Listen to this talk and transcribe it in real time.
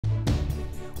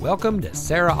Welcome to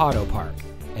Serra Auto Park,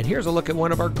 and here's a look at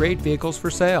one of our great vehicles for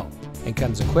sale, and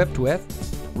comes equipped with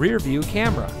rear view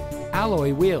camera,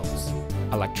 alloy wheels,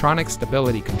 electronic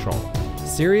stability control,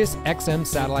 Sirius XM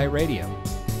satellite radio,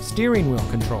 steering wheel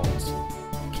controls,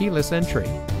 keyless entry,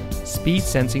 speed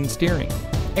sensing steering,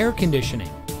 air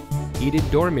conditioning, heated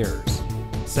door mirrors,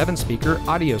 7-speaker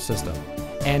audio system,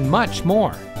 and much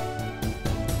more.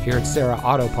 Here at Serra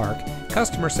Auto Park,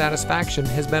 customer satisfaction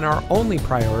has been our only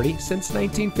priority since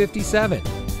 1957.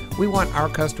 We want our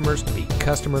customers to be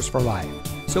customers for life,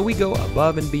 so we go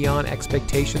above and beyond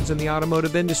expectations in the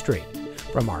automotive industry.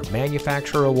 From our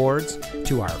manufacturer awards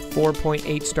to our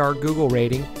 4.8-star Google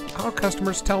rating, our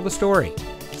customers tell the story.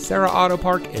 Serra Auto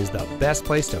Park is the best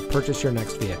place to purchase your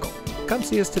next vehicle. Come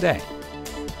see us today.